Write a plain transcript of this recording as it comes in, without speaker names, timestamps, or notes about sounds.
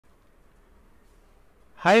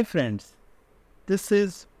Hi friends, this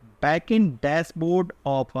is backend dashboard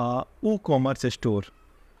of a WooCommerce store.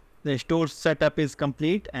 The store setup is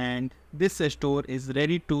complete and this store is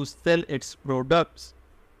ready to sell its products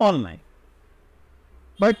online.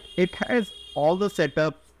 But it has all the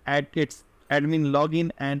setups at its admin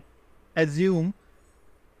login and assume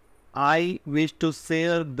I wish to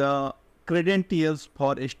share the credentials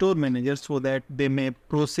for a store manager so that they may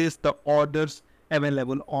process the orders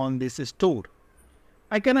available on this store.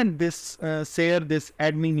 I cannot share this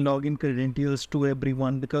admin login credentials to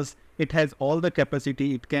everyone because it has all the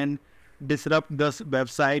capacity. It can disrupt this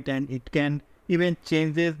website and it can even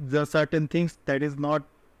changes the certain things that is not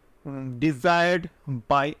desired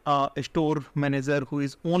by a store manager who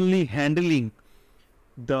is only handling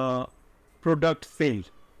the product sale.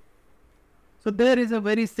 So there is a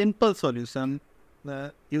very simple solution.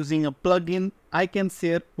 Using a plugin, I can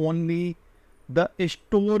share only the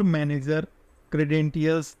store manager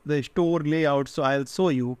credentials, the store layout. So I'll show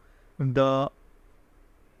you the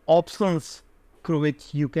options through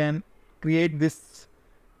which you can create this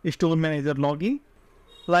store manager login.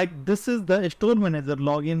 Like this is the store manager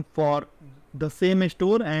login for the same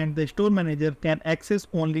store, and the store manager can access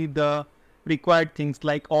only the required things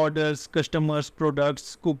like orders, customers,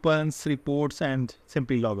 products, coupons, reports, and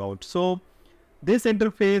simply log out. So this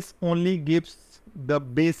interface only gives the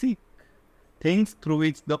basic things through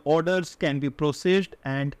which the orders can be processed,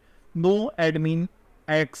 and no admin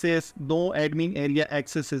access, no admin area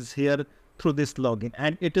access is here through this login.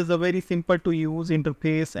 And it is a very simple to use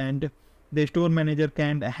interface, and the store manager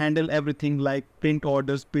can handle everything like print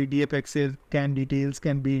orders, PDF access, details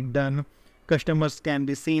can be done, customers can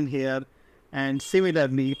be seen here, and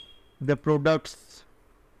similarly the products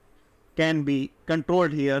can be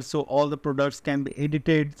controlled here, so all the products can be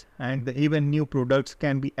edited and even new products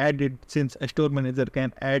can be added, since a store manager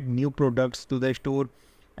can add new products to the store,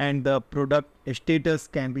 and the product status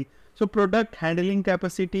can be, so product handling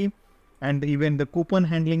capacity and even the coupon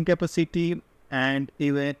handling capacity and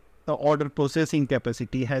even the order processing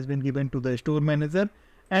capacity has been given to the store manager,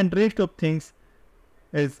 and rest of things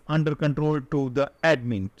is under control to the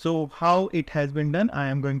admin. So how it has been done, I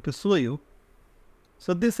am going to show you.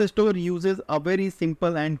 So this store uses a very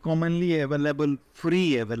simple and commonly available,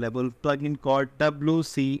 free available plugin called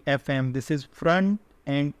WCFM. This is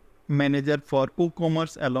Frontend Manager for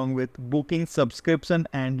WooCommerce, along with booking, subscription,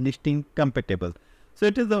 and listing compatible. So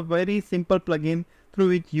it is a very simple plugin through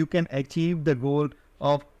which you can achieve the goal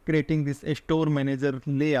of creating this store manager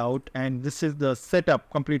layout. And this is the setup,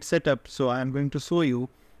 complete setup. So I am going to show you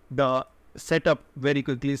the setup very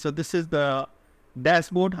quickly. So this is the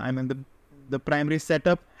dashboard. I'm in the primary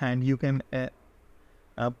setup, and you can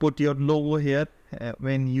put your logo here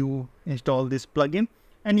when you install this plugin,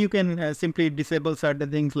 and you can simply disable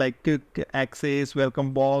certain things like quick access,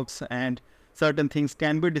 welcome box, and certain things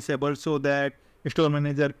can be disabled so that store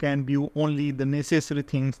manager can view only the necessary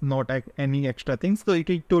things, not any extra things. So it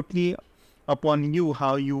is totally upon you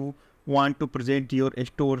how you want to present your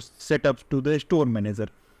store setups to the store manager.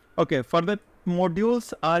 Okay, further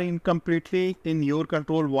modules are completely in your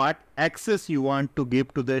control, what access you want to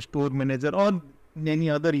give to the store manager or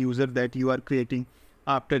any other user that you are creating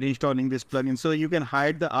after installing this plugin. So you can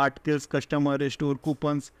hide the articles, customer, store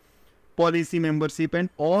coupons, policy, membership, and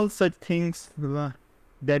all such things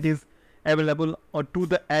that is available or to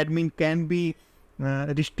the admin can be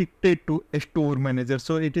restricted to a store manager.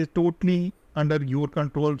 So it is totally under your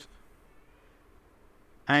control,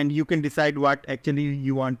 and you can decide what actually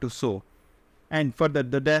you want to show. And further,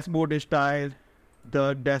 the dashboard style,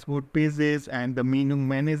 the dashboard pages, and the menu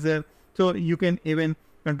manager. So you can even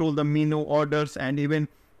control the menu orders, and even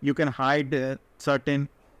you can hide certain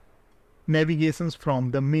navigations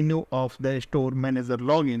from the menu of the store manager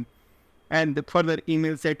login. And the further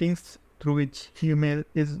email settings through which email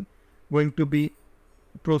is going to be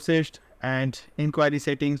processed, and inquiry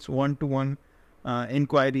settings, one-to-one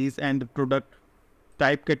inquiries, and the product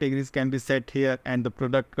type categories can be set here, and the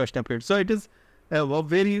product custom field. So it is a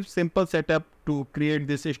very simple setup to create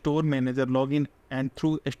this store manager login, and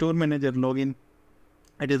through a store manager login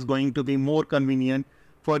it is going to be more convenient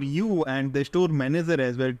for you and the store manager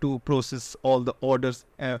as well to process all the orders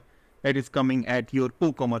that is coming at your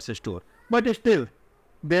WooCommerce store. But still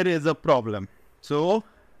there is a problem. So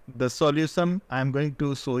the solution I am going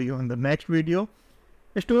to show you in the next video.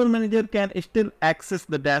 A store manager can still access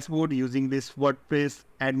the dashboard using this WordPress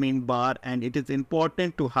admin bar, and it is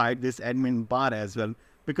important to hide this admin bar as well,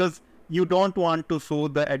 because you don't want to show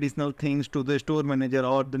the additional things to the store manager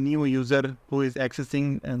or the new user who is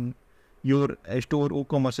accessing your store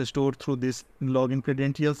WooCommerce store through this login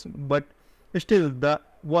credentials. But still the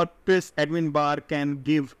WordPress admin bar can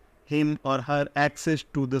give him or her access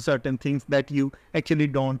to the certain things that you actually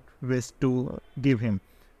don't wish to give him.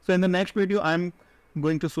 So in the next video, I'm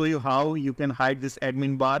going to show you how you can hide this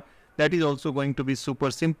admin bar. That is also going to be super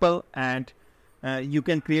simple, and you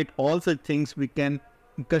can create all such things. We can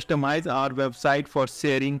customize our website for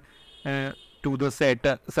sharing to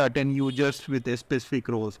the certain users with a specific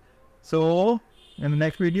roles. So in the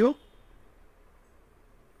next video,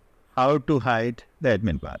 how to hide the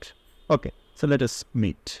admin bar. Okay, so let us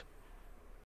meet.